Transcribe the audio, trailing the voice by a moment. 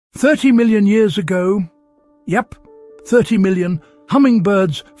30 million years ago, yep, 30 million,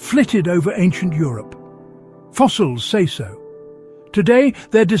 hummingbirds flitted over ancient Europe. Fossils say so. Today,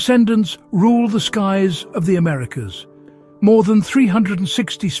 their descendants rule the skies of the Americas. More than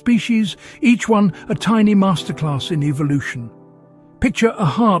 360 species, each one a tiny masterclass in evolution. Picture a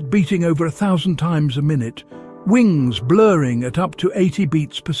heart beating over 1,000 times a minute, wings blurring at up to 80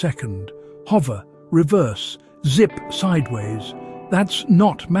 beats per second, hover, reverse, zip sideways. That's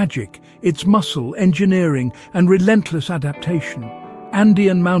not magic, it's muscle, engineering and relentless adaptation.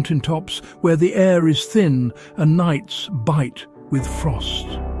 Andean mountaintops where the air is thin and nights bite with frost.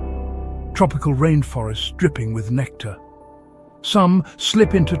 Tropical rainforests dripping with nectar. Some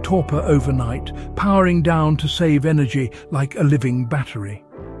slip into torpor overnight, powering down to save energy like a living battery.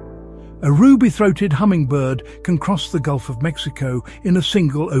 A ruby-throated hummingbird can cross the Gulf of Mexico in a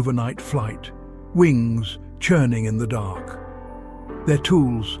single overnight flight, wings churning in the dark. Their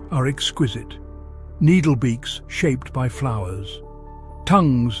tools are exquisite, needle beaks shaped by flowers,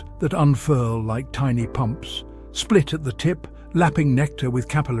 tongues that unfurl like tiny pumps, split at the tip, lapping nectar with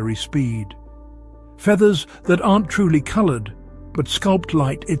capillary speed. Feathers that aren't truly coloured, but sculpt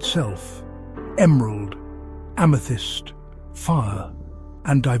light itself. Emerald, amethyst, fire,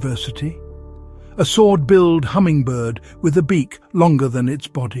 and diversity. A sword-billed hummingbird with a beak longer than its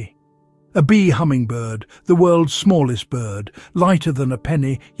body. A bee hummingbird, the world's smallest bird, lighter than a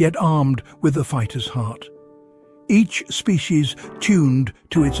penny, yet armed with a fighter's heart. Each species tuned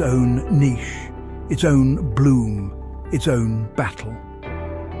to its own niche, its own bloom, its own battle.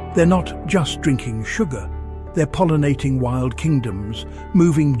 They're not just drinking sugar, they're pollinating wild kingdoms,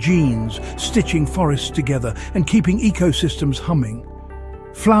 moving genes, stitching forests together and keeping ecosystems humming.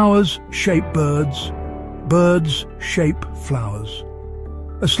 Flowers shape birds, birds shape flowers.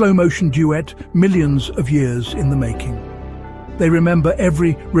 A slow-motion duet, millions of years in the making. They remember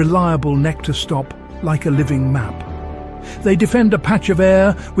every reliable nectar stop like a living map. They defend a patch of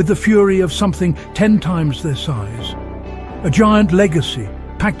air with the fury of something 10 times their size. A giant legacy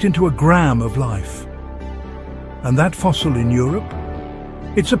packed into a gram of life. And that fossil in Europe?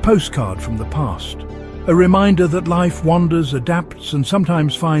 It's a postcard from the past. A reminder that life wanders, adapts, and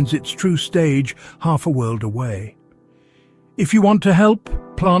sometimes finds its true stage half a world away. If you want to help,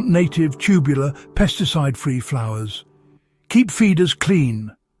 plant native, tubular, pesticide-free flowers. Keep feeders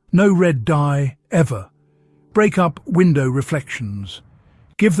clean. No red dye, ever. Break up window reflections.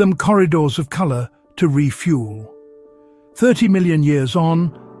 Give them corridors of colour to refuel. 30 million years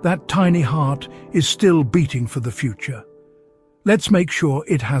on, that tiny heart is still beating for the future. Let's make sure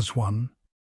it has one.